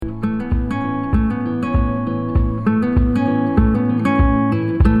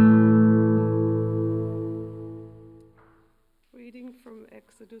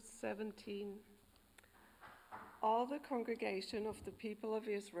the congregation of the people of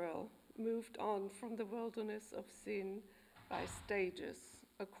Israel moved on from the wilderness of Sin by stages,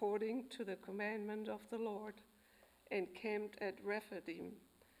 according to the commandment of the Lord, and camped at Rephidim,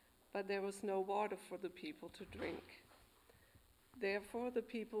 but there was no water for the people to drink. Therefore the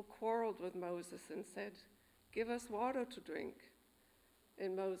people quarreled with Moses and said, "Give us water to drink."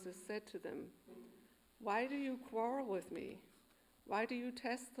 And Moses said to them, "Why do you quarrel with me? Why do you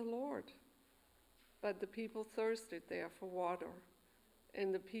test the Lord?" But the people thirsted there for water,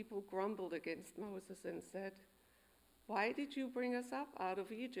 and the people grumbled against Moses and said, "Why did you bring us up out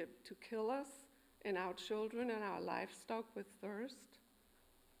of Egypt to kill us and our children and our livestock with thirst?"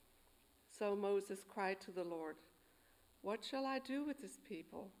 So Moses cried to the Lord, "What shall I do with this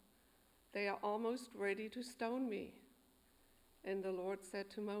people? They are almost ready to stone me." And the Lord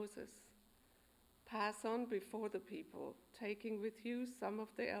said to Moses, "Pass on before the people, taking with you some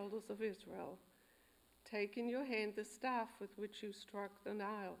of the elders of Israel. Take in your hand the staff with which you struck the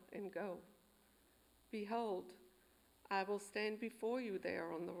Nile, and go. Behold, I will stand before you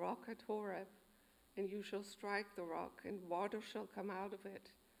there on the rock at Horeb, and you shall strike the rock, and water shall come out of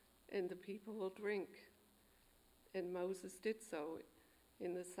it, and the people will drink." And Moses did so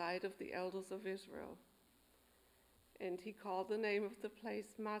in the sight of the elders of Israel. And he called the name of the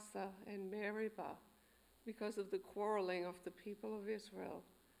place Massah and Meribah, because of the quarreling of the people of Israel,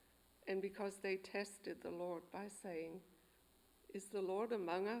 and because they tested the Lord by saying, "Is the Lord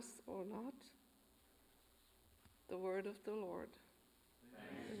among us or not?" The word of the Lord.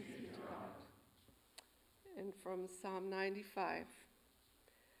 Thanks be to God. And from Psalm 95.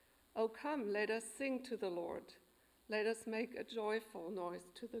 "O come, let us sing to the Lord. Let us make a joyful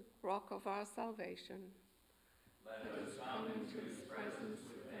noise to the rock of our salvation. Let us come into his presence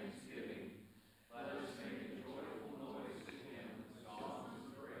with thanksgiving. Let us make a joyful noise to him with songs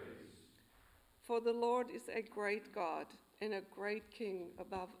of praise. For the Lord is a great God and a great King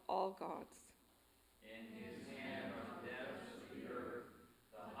above all gods. In his hand are the depths of the earth.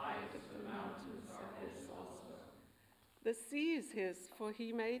 The heights of the mountains are his also. The sea is his, for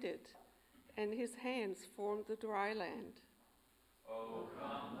he made it, and his hands formed the dry land. Oh,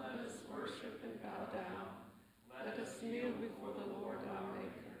 come, let us worship and bow down. Let us kneel before the Lord our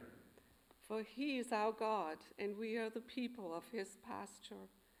Maker. For he is our God, and we are the people of his pasture,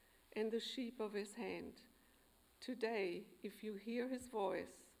 and the sheep of his hand. Today, if you hear his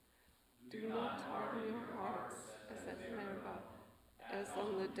voice, do not harden your hearts as at Meribah, as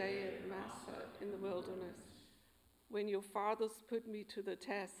on the day at Massah in the wilderness, when your fathers put me to the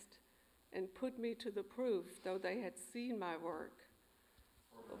test and put me to the proof, though they had seen my work.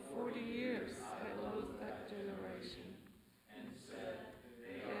 For 40 years I loathed that generation, and said,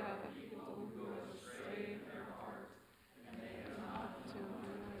 They are people who go astray in their heart, and they have not known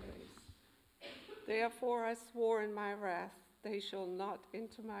my ways. Therefore I swore in my wrath, they shall not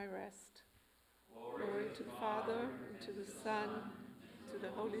enter my rest. Glory to the Father, and to the Son, and to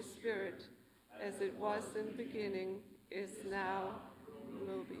the Holy Spirit, as it was in the beginning, is now, and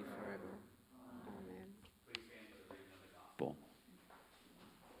will be forever. Amen. Please stand for the reading of the gospel.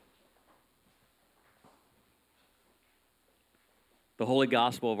 The Holy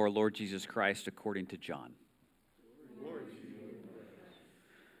Gospel of our Lord Jesus Christ according to John.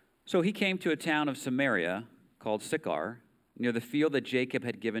 So he came to a town of Samaria called Sychar, near the field that Jacob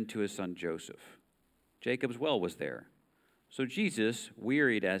had given to his son Joseph. Jacob's well was there. So Jesus,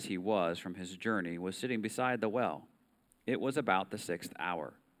 wearied as he was from his journey, was sitting beside the well. It was about the 6th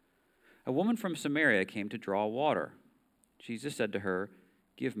hour. A woman from Samaria came to draw water. Jesus said to her,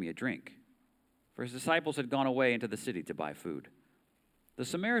 "Give me a drink." For his disciples had gone away into the city to buy food. The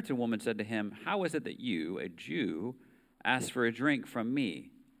Samaritan woman said to him, "How is it that you, a Jew, ask for a drink from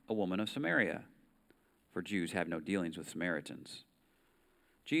me, a woman of Samaria?" For Jews have no dealings with Samaritans.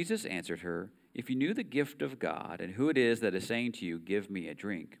 Jesus answered her, "If you knew the gift of God and who it is that is saying to you, 'Give me a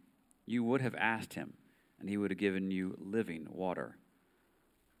drink,' you would have asked him, and he would have given you living water."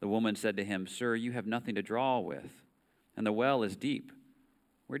 The woman said to him, "Sir, you have nothing to draw with, and the well is deep.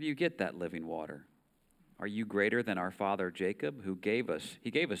 Where do you get that living water? Are you greater than our father Jacob, who gave us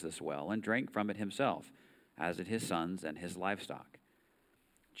this well and drank from it himself, as did his sons and his livestock?"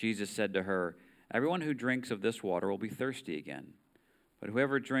 Jesus said to her, "Everyone who drinks of this water will be thirsty again. But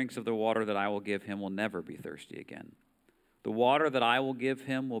whoever drinks of the water that I will give him will never be thirsty again. The water that I will give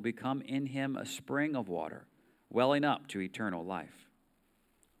him will become in him a spring of water, welling up to eternal life."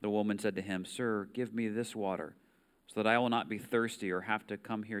 The woman said to him, "Sir, give me this water, so that I will not be thirsty or have to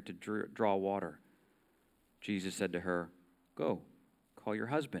come here to draw water." Jesus said to her, "Go, call your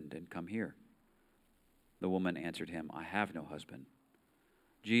husband and come here." The woman answered him, "I have no husband."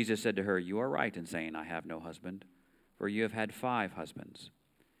 Jesus said to her, "You are right in saying, 'I have no husband,' for you have had 5 husbands,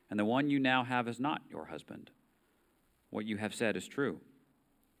 and the one you now have is not your husband. What you have said is true."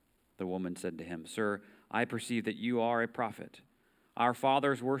 The woman said to him, "Sir, I perceive that you are a prophet. Our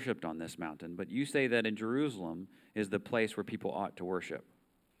fathers worshipped on this mountain, but you say that in Jerusalem is the place where people ought to worship."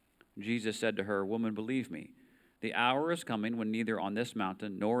 Jesus said to her, "Woman, believe me, the hour is coming when neither on this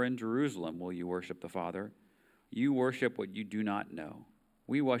mountain nor in Jerusalem will you worship the Father. You worship what you do not know.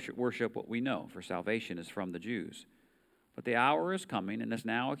 We worship what we know, for salvation is from the Jews. But the hour is coming and is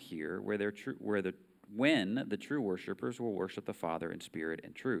now here when the true worshipers will worship the Father in spirit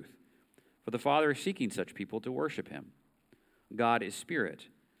and truth. For the Father is seeking such people to worship him. God is spirit,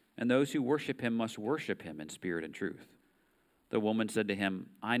 and those who worship him must worship him in spirit and truth." The woman said to him,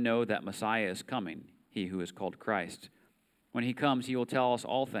 "I know that Messiah is coming, he who is called Christ. When he comes, he will tell us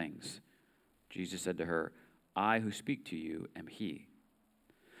all things." Jesus said to her, "I who speak to you am he."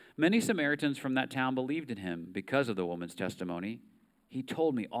 Many Samaritans from that town believed in him because of the woman's testimony. "He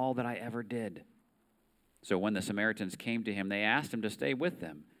told me all that I ever did." So when the Samaritans came to him, they asked him to stay with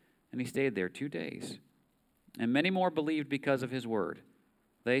them, and he stayed there 2 days. And many more believed because of his word.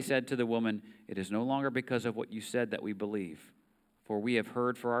 They said to the woman, "It is no longer because of what you said that we believe, for we have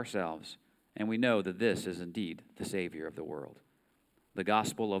heard for ourselves, and we know that this is indeed the Savior of the world." The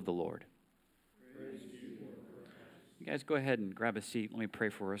gospel of the Lord. Praise to you, Lord. You guys go ahead and grab a seat. Let me pray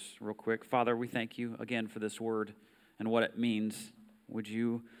for us real quick. Father, we thank you again for this word and what it means. Would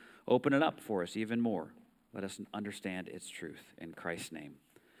you open it up for us even more? Let us understand its truth. In Christ's name,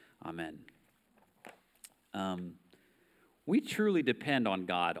 amen. We truly depend on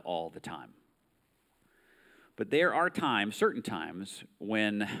God all the time. But there are times, certain times,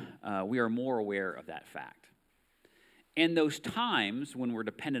 when we are more aware of that fact. In those times when we're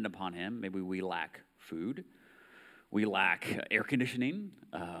dependent upon him, maybe we lack food, we lack air conditioning,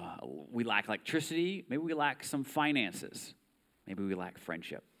 we lack electricity, maybe we lack some finances, maybe we lack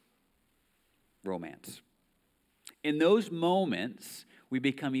friendship, romance. In those moments, we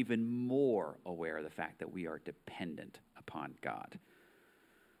become even more aware of the fact that we are dependent upon God.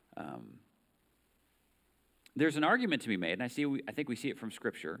 There's an argument to be made, and I think we see it from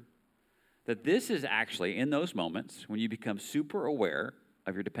Scripture, that this is actually, in those moments, when you become super aware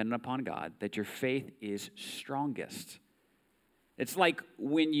of your dependence upon God, that your faith is strongest. It's like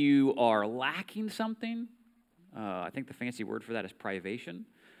when you are lacking something, I think the fancy word for that is privation,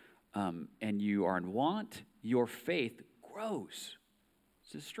 and you are in want, your faith grows.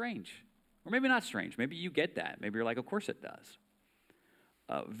 This is strange. Or maybe not strange. Maybe you get that. Maybe you're like, of course it does.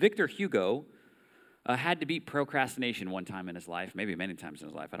 Victor Hugo had to beat procrastination one time in his life, maybe many times in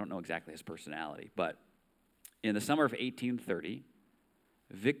his life. I don't know exactly his personality. But in the summer of 1830,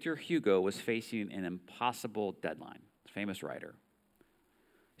 Victor Hugo was facing an impossible deadline. Famous writer.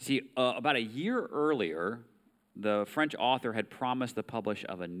 See, about a year earlier, the French author had promised the publish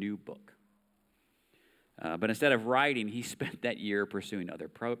of a new book. But instead of writing, he spent that year pursuing other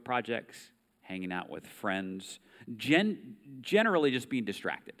projects, hanging out with friends, generally just being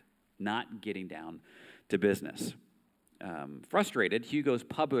distracted, not getting down to business. Frustrated, Hugo's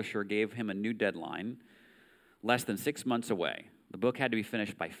publisher gave him a new deadline less than 6 months away. The book had to be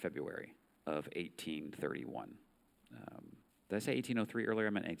finished by February of 1831. Did I say 1803 earlier? I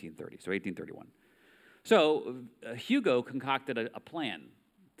meant 1830, so 1831. So Hugo concocted a plan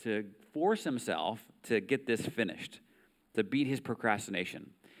to force himself to get this finished, to beat his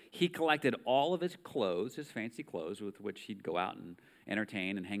procrastination. He collected all of his clothes, his fancy clothes, with which he'd go out and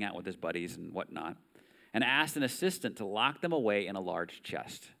entertain and hang out with his buddies and whatnot, and asked an assistant to lock them away in a large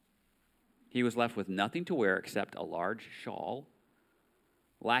chest. He was left with nothing to wear except a large shawl.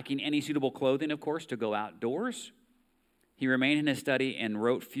 Lacking any suitable clothing, of course, to go outdoors, he remained in his study and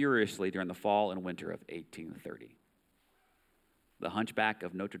wrote furiously during the fall and winter of 1830. The Hunchback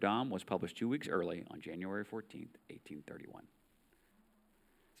of Notre Dame was published 2 weeks early on January 14th, 1831.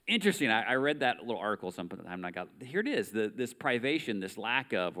 It's interesting. I read that little article sometime, and I got, here it is, this privation, this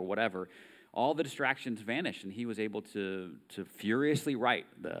lack of, or whatever, all the distractions vanished, and he was able to furiously write,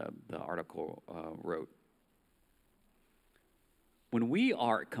 the article wrote. When we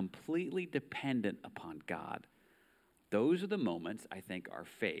are completely dependent upon God, those are the moments, I think, our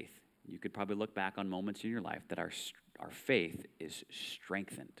faith, you could probably look back on moments in your life that our faith is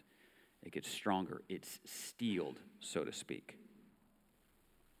strengthened. It gets stronger. It's steeled, so to speak.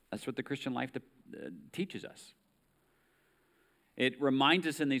 That's what the Christian life teaches us. It reminds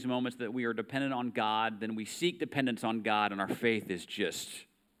us in these moments that we are dependent on God, then we seek dependence on God, and our faith is just,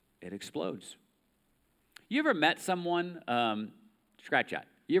 it explodes. You ever met someone, scratch that,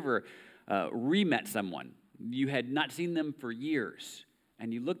 you ever re-met someone, you had not seen them for years,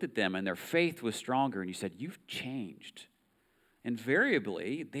 and you looked at them and their faith was stronger and you said, you've changed.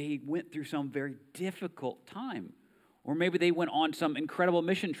 Invariably, they went through some very difficult time. Or maybe they went on some incredible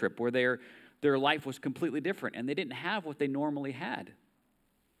mission trip where their life was completely different and they didn't have what they normally had.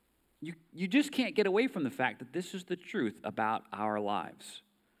 You just can't get away from the fact that this is the truth about our lives.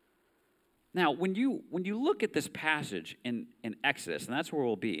 Now, when you look at this passage in Exodus, and that's where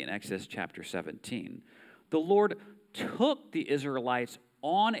we'll be, in Exodus chapter 17, the Lord took the Israelites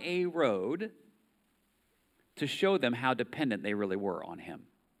on a road to show them how dependent they really were on him.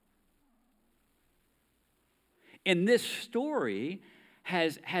 And this story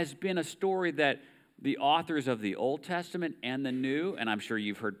has been a story that the authors of the Old Testament and the New, and I'm sure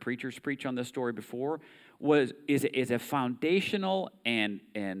you've heard preachers preach on this story before, is a foundational and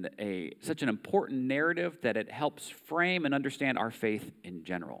such an important narrative that it helps frame and understand our faith in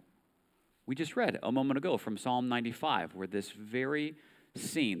general. We just read a moment ago from Psalm 95, where this very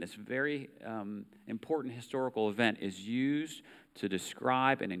scene, this very important historical event is used to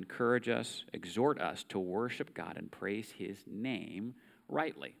describe and encourage us, exhort us to worship God and praise his name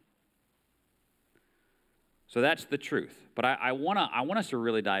rightly. So that's the truth. But I want us to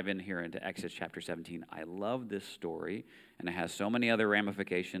really dive in here into Exodus chapter 17. I love this story, and it has so many other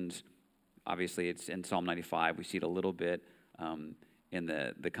ramifications. Obviously, it's in Psalm 95. We see it a little bit in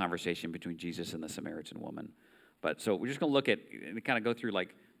the conversation between Jesus and the Samaritan woman. But so we're just going to look at and kind of go through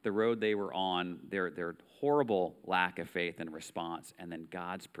like the road they were on, their horrible lack of faith and response, and then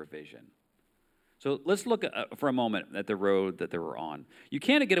God's provision. So let's look for a moment at the road that they were on. You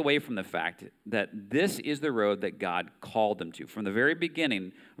can't get away from the fact that this is the road that God called them to. From the very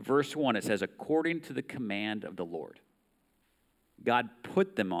beginning, verse 1, it says, according to the command of the Lord. God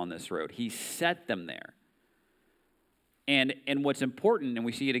put them on this road. He set them there. And what's important, and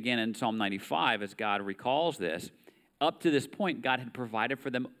we see it again in Psalm 95 as God recalls this, up to this point, God had provided for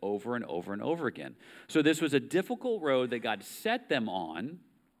them over and over and over again. So this was a difficult road that God set them on,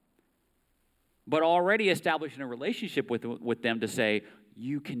 but already establishing a relationship with them to say,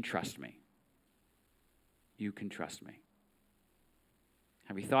 you can trust me. You can trust me.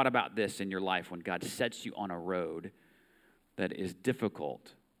 Have you thought about this in your life when God sets you on a road that is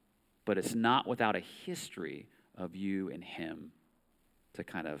difficult, but it's not without a history of you and him to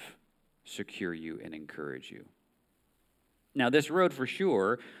kind of secure you and encourage you? Now, this road for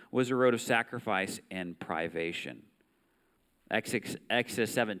sure was a road of sacrifice and privation.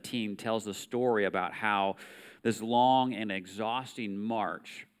 Exodus 17 tells the story about how this long and exhausting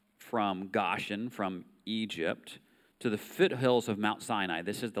march from Goshen, from Egypt, to the foothills of Mount Sinai.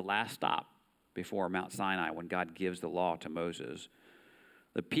 This is the last stop before Mount Sinai when God gives the law to Moses.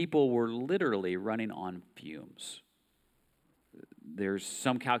 The people were literally running on fumes. There's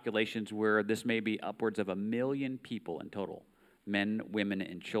some calculations where this may be upwards of 1 million people in total, men, women,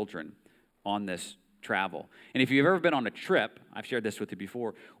 and children on this travel. And if you've ever been on a trip, I've shared this with you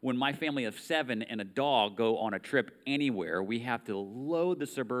before, when my family of 7 and a dog go on a trip anywhere, we have to load the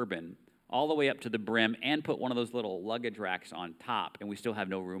Suburban all the way up to the brim and put one of those little luggage racks on top, and we still have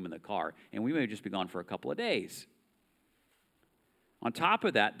no room in the car. And we may just be gone for a couple of days. On top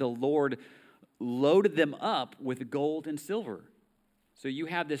of that, the Lord loaded them up with gold and silver. So you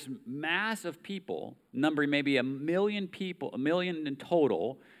have this mass of people, numbering maybe 1 million people, 1 million in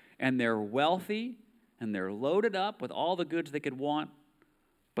total, and they're wealthy, and they're loaded up with all the goods they could want,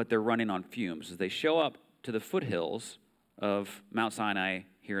 but they're running on fumes as they show up to the foothills of Mount Sinai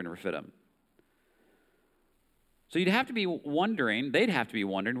here in Rephidim. So they'd have to be wondering,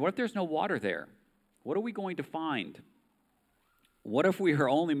 what if there's no water there? What are we going to find? What if we are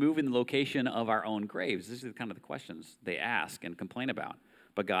only moving the location of our own graves? These are kind of the questions they ask and complain about.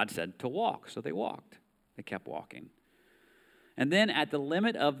 But God said to walk, so they walked. They kept walking. And then at the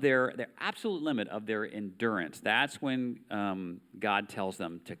limit of their absolute limit of their endurance, that's when God tells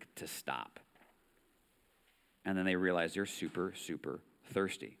them to stop. And then they realize they're super, super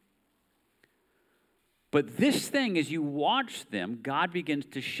thirsty. But this thing, as you watch them, God begins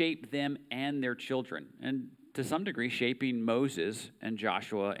to shape them and their children. And to some degree, shaping Moses and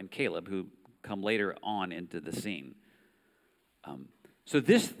Joshua and Caleb, who come later on into the scene. So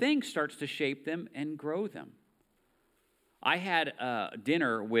this thing starts to shape them and grow them. I had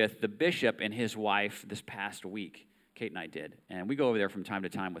dinner with the bishop and his wife this past week. Kate and I did. And we go over there from time to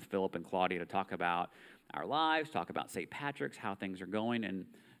time with Philip and Claudia to talk about our lives, talk about St. Patrick's, how things are going. And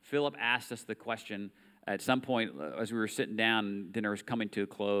Philip asked us the question at some point as we were sitting down, dinner was coming to a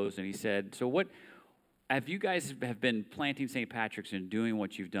close, and he said, so what, if you guys have been planting St. Patrick's and doing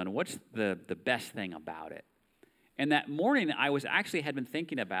what you've done, what's the best thing about it? And that morning, I had been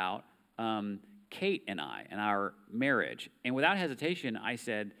thinking about Kate and I and our marriage. And without hesitation, I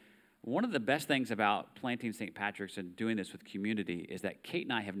said, one of the best things about planting St. Patrick's and doing this with community is that Kate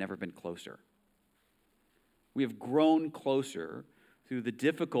and I have never been closer. We have grown closer through the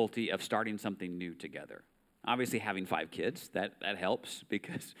difficulty of starting something new together. Obviously, having 5 kids, that helps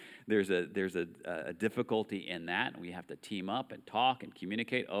because there's a difficulty in that. We have to team up and talk and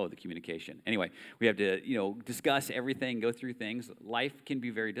communicate. Oh, the communication. Anyway, we have to discuss everything, go through things. Life can be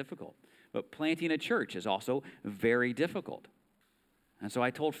very difficult. But planting a church is also very difficult. And so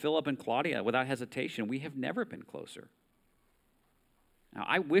I told Philip and Claudia without hesitation, we have never been closer. Now,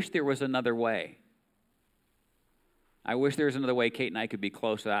 I wish there was another way. I wish there was another way Kate and I could be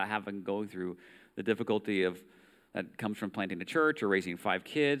close without having to go through the difficulty that comes from planting a church or raising 5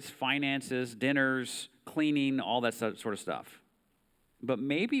 kids, finances, dinners, cleaning, all that sort of stuff. But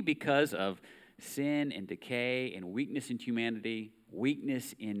maybe because of sin and decay and weakness in humanity,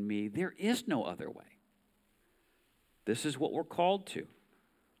 weakness in me, there is no other way. This is what we're called to.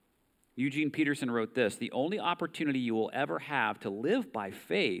 Eugene Peterson wrote this: the only opportunity you will ever have to live by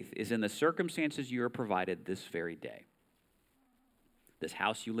faith is in the circumstances you are provided this very day. This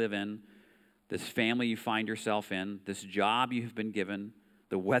house you live in, this family you find yourself in, this job you have been given,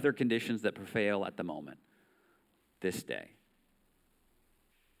 the weather conditions that prevail at the moment, this day.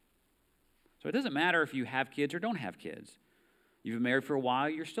 So it doesn't matter if you have kids or don't have kids. You've been married for a while,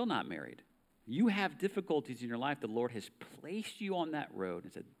 you're still not married. You have difficulties in your life. The Lord has placed you on that road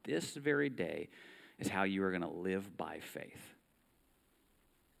and said, this very day is how you are going to live by faith.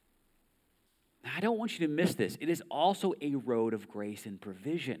 Now, I don't want you to miss this. It is also a road of grace and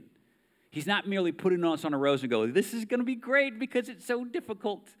provision. He's not merely putting us on a road and go, this is going to be great because it's so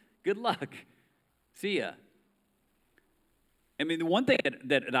difficult. Good luck. See ya. I mean, the one thing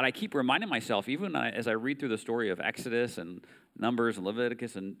that I keep reminding myself, even as I read through the story of Exodus and Numbers and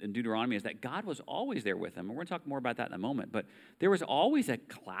Leviticus and Deuteronomy, is that God was always there with them. And we're going to talk more about that in a moment. But there was always a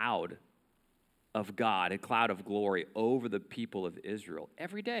cloud of God, a cloud of glory over the people of Israel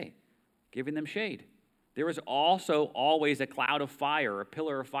every day, giving them shade. There was also always a cloud of fire, a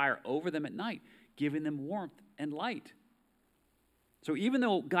pillar of fire over them at night, giving them warmth and light. So even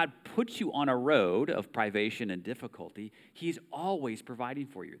though God puts you on a road of privation and difficulty, he's always providing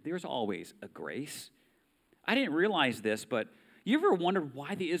for you. There's always a grace. I didn't realize this, but you ever wondered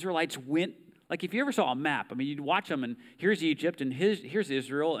why the Israelites went? Like if you ever saw a map, I mean, you'd watch them and here's Egypt and here's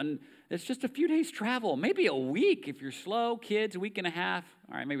Israel, and it's just a few days travel, maybe a week if you're slow, kids, a week and a half,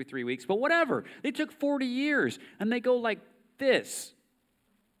 all right, maybe 3 weeks, but whatever. They took 40 years, and they go like this.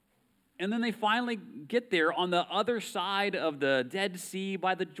 And then they finally get there on the other side of the Dead Sea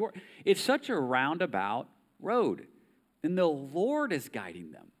by the Jordan. It's such a roundabout road, and the Lord is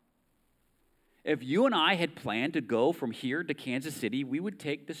guiding them. If you and I had planned to go from here to Kansas City, we would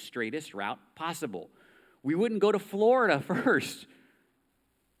take the straightest route possible. We wouldn't go to Florida first.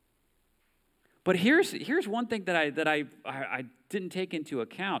 But here's one thing that I didn't take into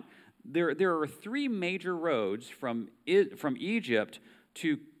account. There are 3 major roads from Egypt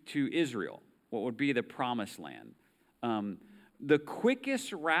to Israel, what would be the Promised Land. The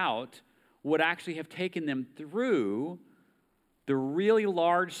quickest route would actually have taken them through the really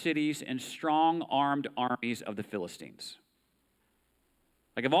large cities and strong armed armies of the Philistines.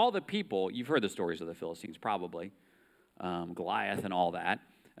 Like of all the people, you've heard the stories of the Philistines probably, Goliath and all that.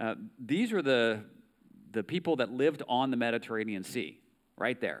 These were the people that lived on the Mediterranean Sea,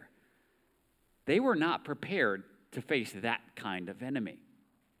 right there. They were not prepared to face that kind of enemy.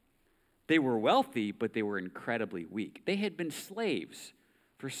 They were wealthy, but they were incredibly weak. They had been slaves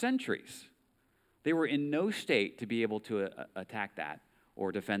for centuries. They were in no state to be able to attack that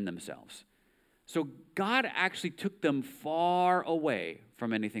or defend themselves. So God actually took them far away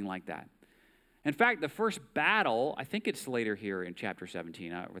from anything like that. In fact, the first battle, I think it's later here in chapter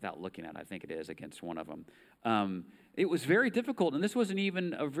 17, without looking at it, I think it is against one of them. It was very difficult, and this wasn't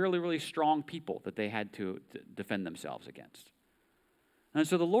even a really, really strong people that they had to defend themselves against. And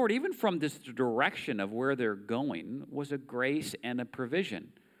so the Lord, even from this direction of where they're going, was a grace and a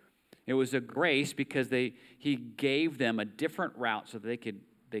provision. It was a grace because he gave them a different route so that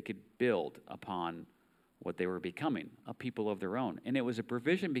they could build upon what they were becoming, a people of their own. And it was a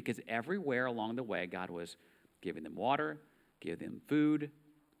provision because everywhere along the way, God was giving them water, giving them food,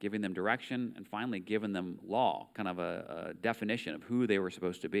 giving them direction, and finally giving them law, kind of a definition of who they were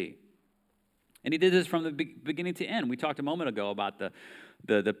supposed to be. And he did this from the beginning to end. We talked a moment ago about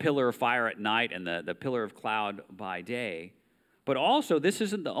the pillar of fire at night and the pillar of cloud by day. But also, this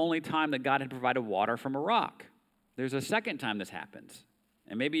isn't the only time that God had provided water from a rock. There's a second time this happens.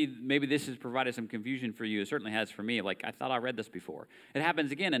 And maybe this has provided some confusion for you. It certainly has for me. Like, I thought I read this before. It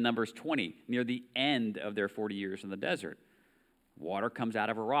happens again in Numbers 20, near the end of their 40 years in the desert. Water comes out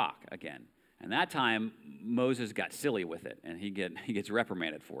of a rock again. And that time, Moses got silly with it, and he gets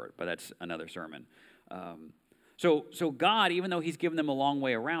reprimanded for it. But that's another sermon. So God, even though he's given them a long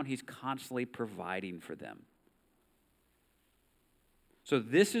way around, he's constantly providing for them. So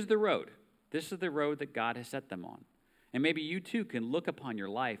this is the road. This is the road that God has set them on. And maybe you too can look upon your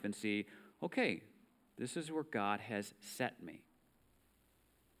life and see, okay, this is where God has set me.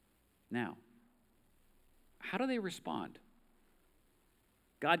 Now, how do they respond?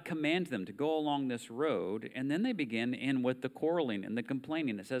 God commands them to go along this road, and then they begin in with the quarreling and the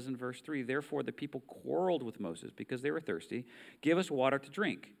complaining. It says in verse 3, therefore the people quarreled with Moses because they were thirsty. Give us water to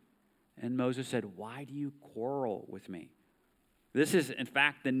drink. And Moses said, why do you quarrel with me? This is, in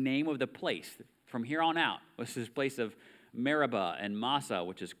fact, the name of the place. From here on out, this is place of Meribah and Massa,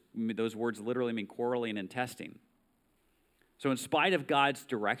 which is, those words literally mean quarreling and testing. So in spite of God's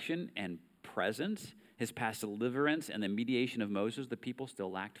direction and presence, his past deliverance and the mediation of Moses, the people still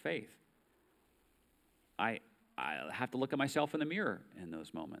lacked faith. I have to look at myself in the mirror in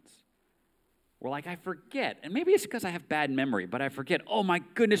those moments. Where I forget, and maybe it's because I have bad memory, but I forget, oh my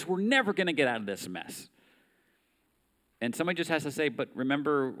goodness, we're never going to get out of this mess. And somebody just has to say, but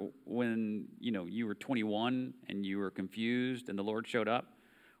remember when, you were 21 and you were confused and the Lord showed up?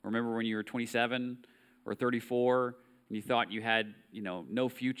 Or remember when you were 27 or 34 and you thought you had, no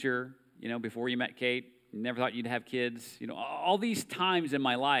future, before you met Kate? You never thought you'd have kids? All these times in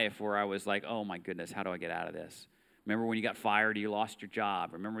my life where I was like, oh my goodness, how do I get out of this? Remember when you got fired, you lost your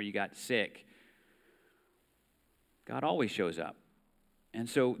job? Remember you got sick? God always shows up. And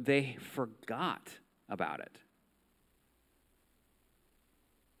so they forgot about it.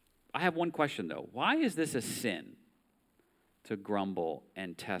 I have one question, though. Why is this a sin to grumble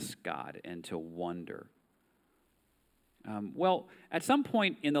and test God and to wonder? Well, at some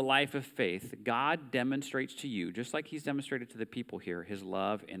point in the life of faith, God demonstrates to you, just like he's demonstrated to the people here, his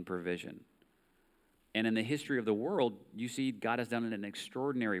love and provision. And in the history of the world, you see God has done it in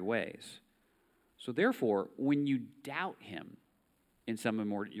extraordinary ways. So therefore, when you doubt him in some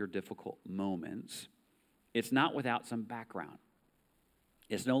of your difficult moments, it's not without some background.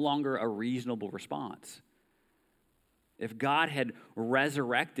 It's no longer a reasonable response. If God had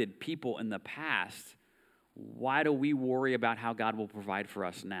resurrected people in the past, why do we worry about how God will provide for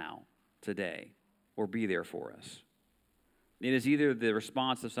us now, today, or be there for us? It is either the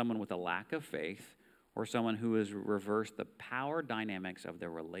response of someone with a lack of faith or someone who has reversed the power dynamics of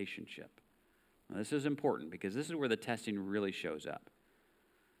their relationship. Now, this is important because this is where the testing really shows up.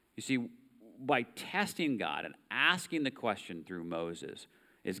 You see, by testing God and asking the question through Moses,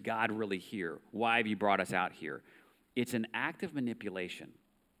 is God really here? Why have you brought us out here? It's an act of manipulation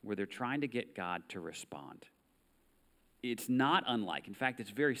where they're trying to get God to respond. It's not unlike, in fact,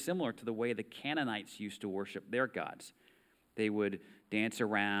 it's very similar to the way the Canaanites used to worship their gods. They would dance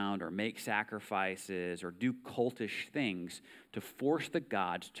around or make sacrifices or do cultish things to force the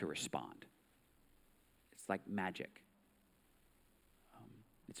gods to respond. It's like magic.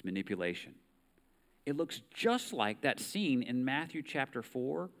 It's manipulation. It looks just like that scene in Matthew chapter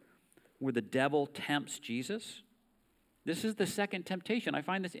 4 where the devil tempts Jesus. This is the second temptation. I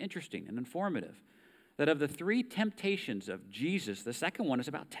find this interesting and informative. That of the three temptations of Jesus, the second one is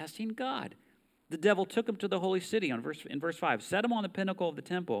about testing God. The devil took him to the holy city in verse 5, set him on the pinnacle of the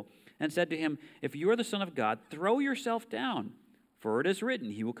temple, and said to him, if you are the Son of God, throw yourself down, for it is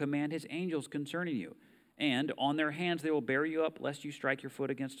written, he will command his angels concerning you, and on their hands they will bear you up, lest you strike your foot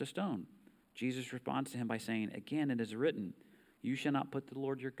against a stone. Jesus responds to him by saying, again, it is written, you shall not put the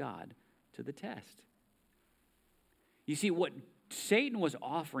Lord your God to the test. You see, what Satan was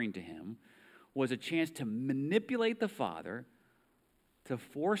offering to him was a chance to manipulate the Father, to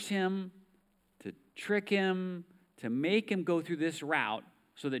force him, to trick him, to make him go through this route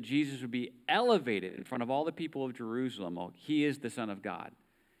so that Jesus would be elevated in front of all the people of Jerusalem. Oh, he is the Son of God.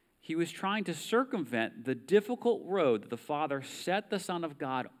 He was trying to circumvent the difficult road that the Father set the Son of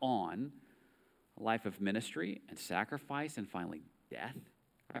God on, a life of ministry and sacrifice and finally death.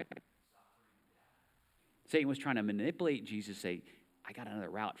 Right? Satan was trying to manipulate Jesus, say, I got another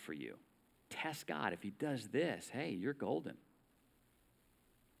route for you. Test God. If he does this, hey, you're golden.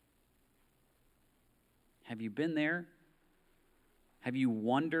 Have you been there? Have you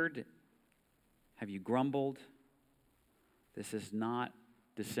wondered? Have you grumbled? This is not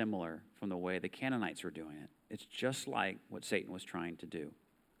dissimilar from the way the Canaanites were doing it. It's just like what Satan was trying to do.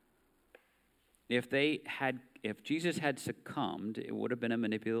 If Jesus had succumbed, it would have been a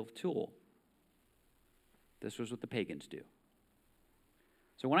manipulative tool. This was what the pagans do.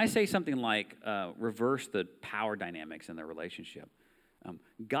 So when I say something like reverse the power dynamics in the relationship,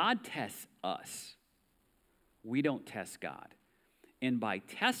 God tests us. We don't test God. And by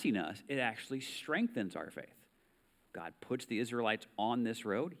testing us, it actually strengthens our faith. God puts the Israelites on this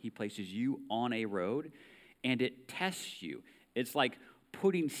road. He places you on a road, and it tests you. It's like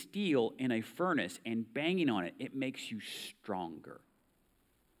putting steel in a furnace and banging on it. It makes you stronger.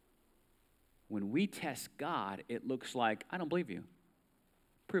 When we test God, it looks like, I don't believe you.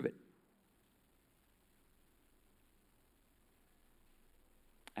 Prove it.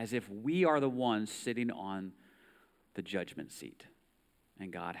 As if we are the ones sitting on the judgment seat,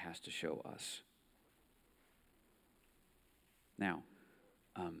 and God has to show us. Now,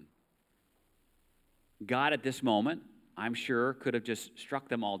 God at this moment, I'm sure, could have just struck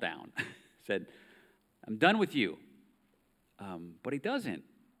them all down, said, I'm done with you. But he doesn't.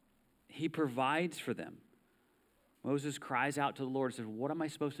 He provides for them. Moses cries out to the Lord and says, what am I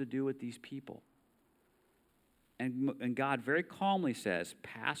supposed to do with these people? And God very calmly says,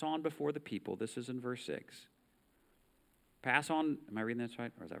 pass on before the people. This is in verse 6. Pass on, am I reading this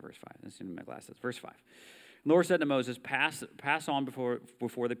right? Or is that verse 5? That's in my glasses. Verse 5. The Lord said to Moses, pass on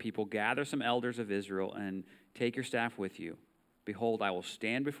before the people, gather some elders of Israel, and take your staff with you. Behold, I will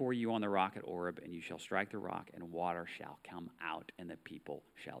stand before you on the rock at Oreb, and you shall strike the rock, and water shall come out, and the people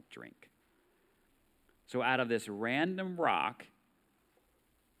shall drink. So out of this random rock,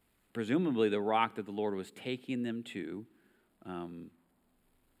 presumably the rock that the Lord was taking them to,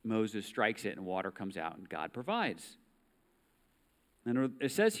 Moses strikes it, and water comes out, and God provides. And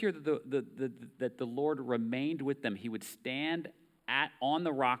it says here that the Lord remained with them. He would stand on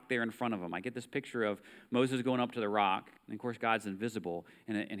the rock there in front of them. I get this picture of Moses going up to the rock, and of course God's invisible,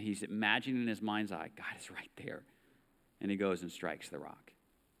 and he's imagining in his mind's eye, God is right there. And he goes and strikes the rock,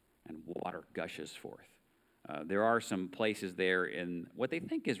 and water gushes forth. There are some places there in what they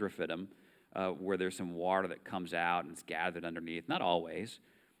think is Rephidim, where there's some water that comes out and it's gathered underneath. Not always.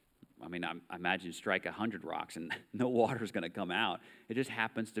 I mean, I imagine strike 100 rocks and no water is going to come out. It just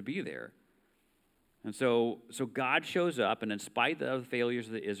happens to be there. And so God shows up, and in spite of the failures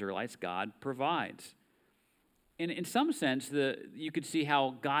of the Israelites, God provides. And in some sense, you could see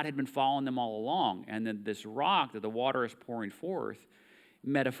how God had been following them all along, and then this rock that the water is pouring forth,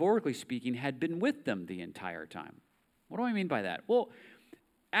 metaphorically speaking, had been with them the entire time. What do I mean by that? Well,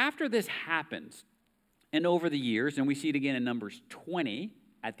 after this happens, and over the years, and we see it again in Numbers 20,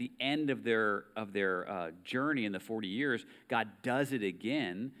 at the end of their journey in the 40 years, God does it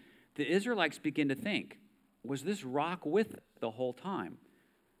again. The Israelites begin to think, was this rock with us the whole time?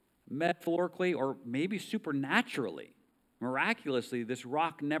 Metaphorically or maybe supernaturally, miraculously, this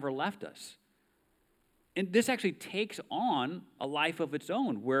rock never left us. And this actually takes on a life of its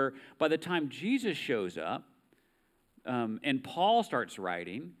own, where by the time Jesus shows up and Paul starts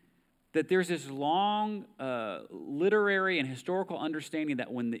writing, that there's this long literary and historical understanding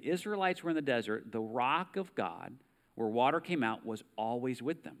that when the Israelites were in the desert, the rock of God, where water came out, was always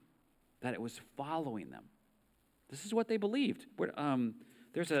with them, that it was following them. This is what they believed.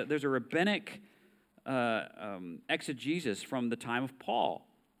 There's a rabbinic exegesis from the time of Paul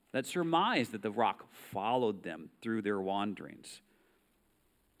that surmised that the rock followed them through their wanderings.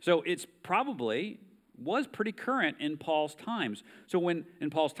 So it's probably was pretty current in Paul's times. So when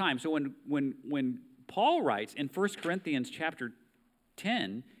Paul writes in 1 Corinthians chapter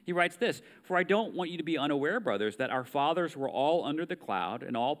 10, he writes this, "For I don't want you to be unaware, brothers, that our fathers were all under the cloud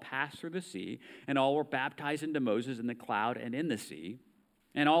and all passed through the sea, and all were baptized into Moses in the cloud and in the sea,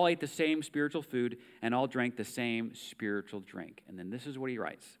 and all ate the same spiritual food, and all drank the same spiritual drink." And then this is what he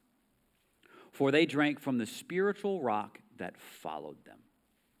writes. "For they drank from the spiritual rock that followed them."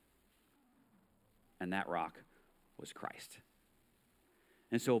 And that rock was Christ.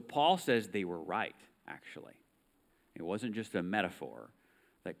 And so Paul says they were right, actually. It wasn't just a metaphor,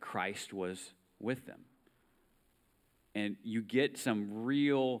 that Christ was with them. And you get some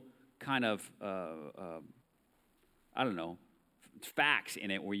real kind of, facts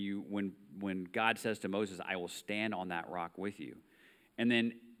in it where when God says to Moses, "I will stand on that rock with you." And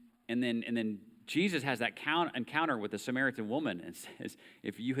then Jesus has that encounter with the Samaritan woman and says,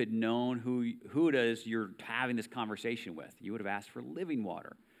 if you had known who it is you're having this conversation with, you would have asked for living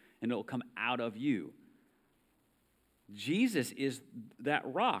water, and it will come out of you. Jesus is that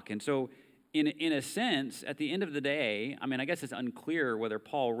rock. And so in a sense, at the end of the day, I mean, I guess it's unclear whether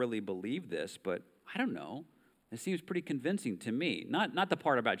Paul really believed this, but I don't know. It seems pretty convincing to me. Not the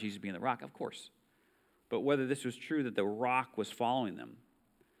part about Jesus being the rock, of course, but whether this was true that the rock was following them.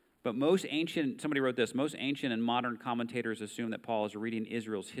 But somebody wrote this, most ancient and modern commentators assume that Paul is reading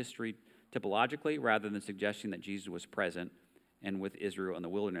Israel's history typologically rather than suggesting that Jesus was present and with Israel in the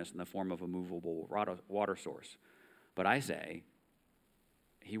wilderness in the form of a movable water source. But I say,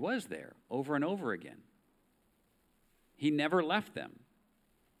 he was there over and over again. He never left them.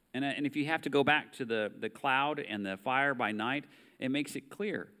 And if you have to go back to the cloud and the fire by night, it makes it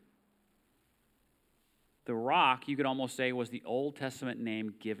clear. The rock, you could almost say, was the Old Testament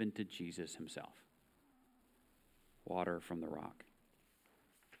name given to Jesus himself. Water from the rock.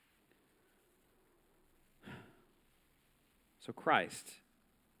 So Christ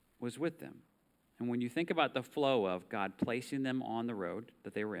was with them. And when you think about the flow of God placing them on the road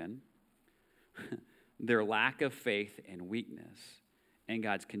that they were in, their lack of faith and weakness, and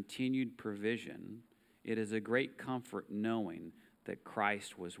God's continued provision, it is a great comfort knowing that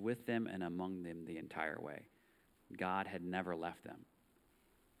Christ was with them and among them the entire way. God had never left them.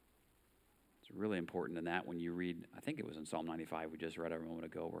 It's really important in that when you read, I think it was in Psalm 95 we just read a moment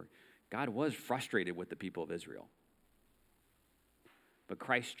ago, where God was frustrated with the people of Israel. But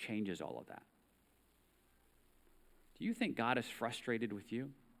Christ changes all of that. Do you think God is frustrated with you?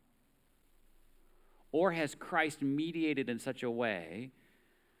 Or has Christ mediated in such a way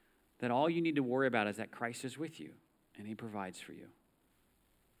that all you need to worry about is that Christ is with you and he provides for you?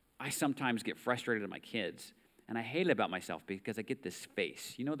 I sometimes get frustrated at my kids, and I hate it about myself because I get this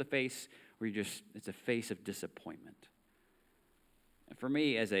face. You know the face where it's a face of disappointment. And for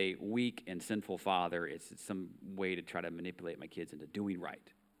me, as a weak and sinful father, it's some way to try to manipulate my kids into doing right.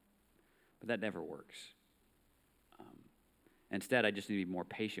 But that never works. Instead, I just need to be more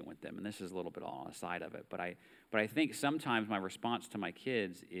patient with them, and this is a little bit on the side of it. But I think sometimes my response to my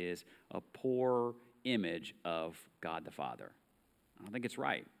kids is a poor image of God the Father. I don't think it's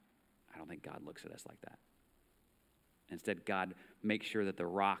right. I don't think God looks at us like that. Instead, God makes sure that the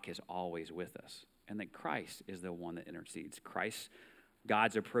rock is always with us, and that Christ is the one that intercedes.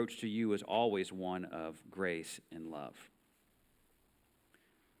 God's approach to you is always one of grace and love.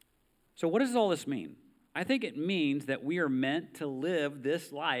 So what does all this mean? I think it means that we are meant to live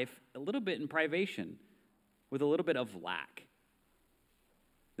this life a little bit in privation, with a little bit of lack.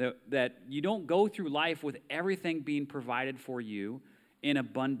 That you don't go through life with everything being provided for you in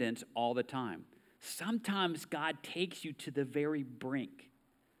abundance all the time. Sometimes God takes you to the very brink,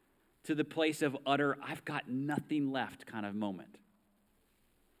 to the place of utter, I've got nothing left kind of moment.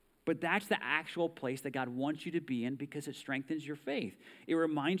 But that's the actual place that God wants you to be in because it strengthens your faith. It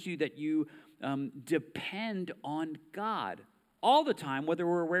reminds you that you depend on God all the time, whether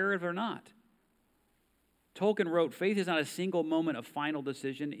we're aware of it or not. Tolkien wrote, faith is not a single moment of final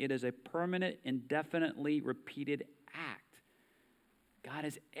decision. It is a permanent, indefinitely repeated act. God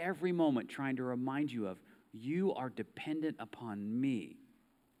is every moment trying to remind you of, you are dependent upon me.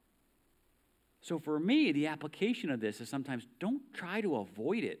 So for me, the application of this is sometimes don't try to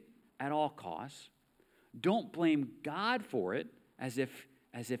avoid it at all costs. Don't blame God for it as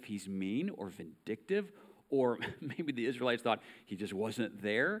if he's mean or vindictive, or maybe the Israelites thought he just wasn't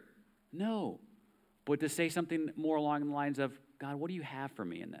there. No. But to say something more along the lines of, God, what do you have for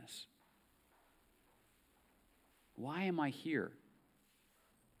me in this? Why am I here?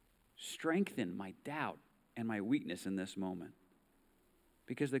 Strengthen my doubt and my weakness in this moment.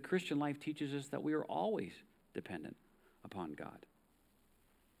 Because the Christian life teaches us that we are always dependent upon God.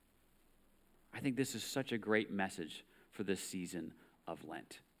 I think this is such a great message for this season of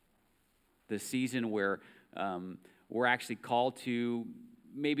Lent. The season where we're actually called to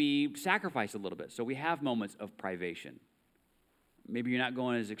maybe sacrifice a little bit. So we have moments of privation. Maybe you're not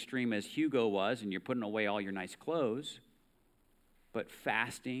going as extreme as Hugo was and you're putting away all your nice clothes, but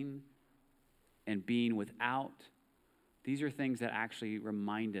fasting and being without, these are things that actually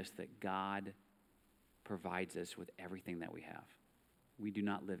remind us that God provides us with everything that we have. We do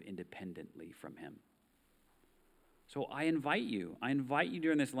not live independently from him. So I invite you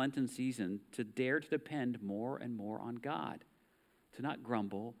during this Lenten season to dare to depend more and more on God, to not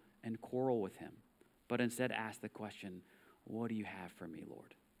grumble and quarrel with him, but instead ask the question, what do you have for me,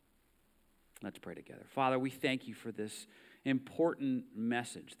 Lord? Let's pray together. Father, we thank you for this important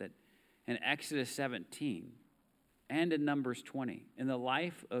message that in Exodus 17 and in Numbers 20, in the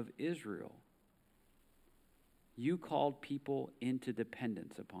life of Israel, you called people into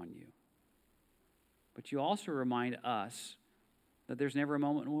dependence upon you. But you also remind us that there's never a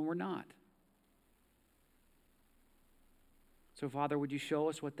moment when we're not. So, Father, would you show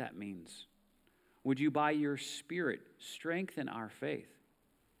us what that means? Would you, by your Spirit, strengthen our faith,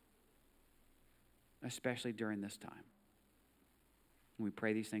 especially during this time? We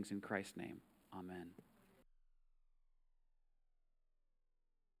pray these things in Christ's name. Amen.